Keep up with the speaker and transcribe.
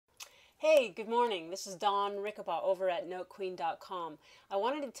Hey, good morning. This is Dawn Rickabaugh over at NoteQueen.com. I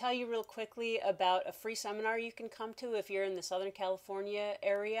wanted to tell you real quickly about a free seminar you can come to if you're in the Southern California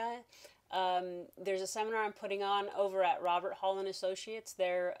area. There's a seminar I'm putting on over at Robert Hall and Associates.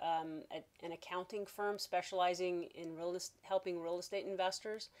 They're an accounting firm specializing in helping real estate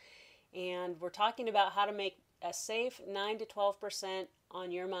investors. And we're talking about how to make a safe 9 to 12%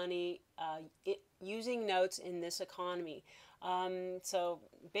 on your money using notes in this economy. So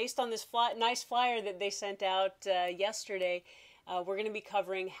based on this nice flyer that they sent out yesterday, we're going to be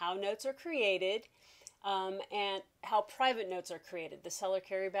covering how notes are created and how private notes are created, the seller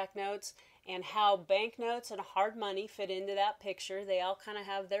carryback notes, and how bank notes and hard money fit into that picture. They all kind of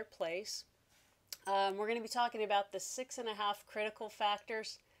have their place. We're going to be talking about the 6.5 critical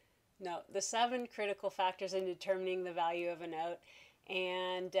factors. No, the 7 critical factors in determining the value of a note.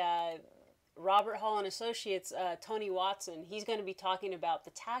 And Robert Hall and Associates, Tony Watson, he's going to be talking about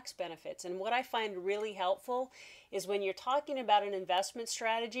the tax benefits. And what I find really helpful is when you're talking about an investment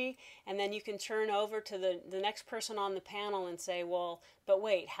strategy and then you can turn over to the next person on the panel and say, well, but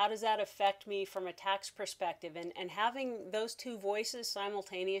wait, how does that affect me from a tax perspective? And having those two voices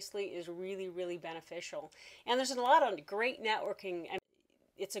simultaneously is really, really beneficial. And there's a lot of great networking.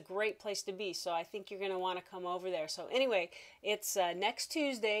 It's a great place to be, so I think you're going to want to come over there. So anyway, it's next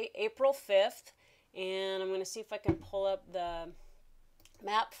Tuesday, April 5th, and I'm going to see if I can pull up the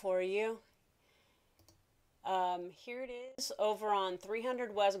map for you. Here it is over on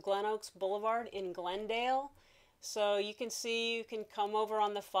 300 West Glen Oaks Boulevard in Glendale. So you can see you can come over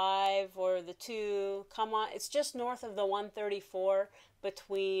on the 5 or the 2. Come on, it's just north of the 134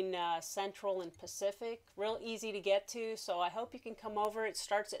 between Central and Pacific. Real easy to get to, so I hope you can come over. It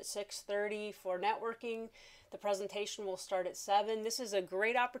starts at 6:30 for networking. The presentation will start at 7. This is a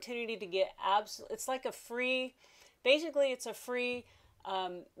great opportunity to get it's like a free, basically it's a free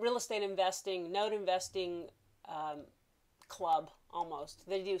real estate investing, note investing club almost.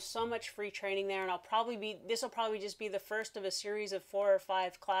 They do so much free training there, and this will probably just be the first of a series of 4 or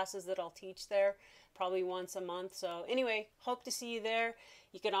 5 classes that I'll teach there, probably once a month. So anyway, hope to see you there.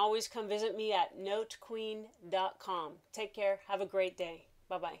 You can always come visit me at NoteQueen.com. Take care. Have a great day.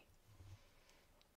 Bye-bye.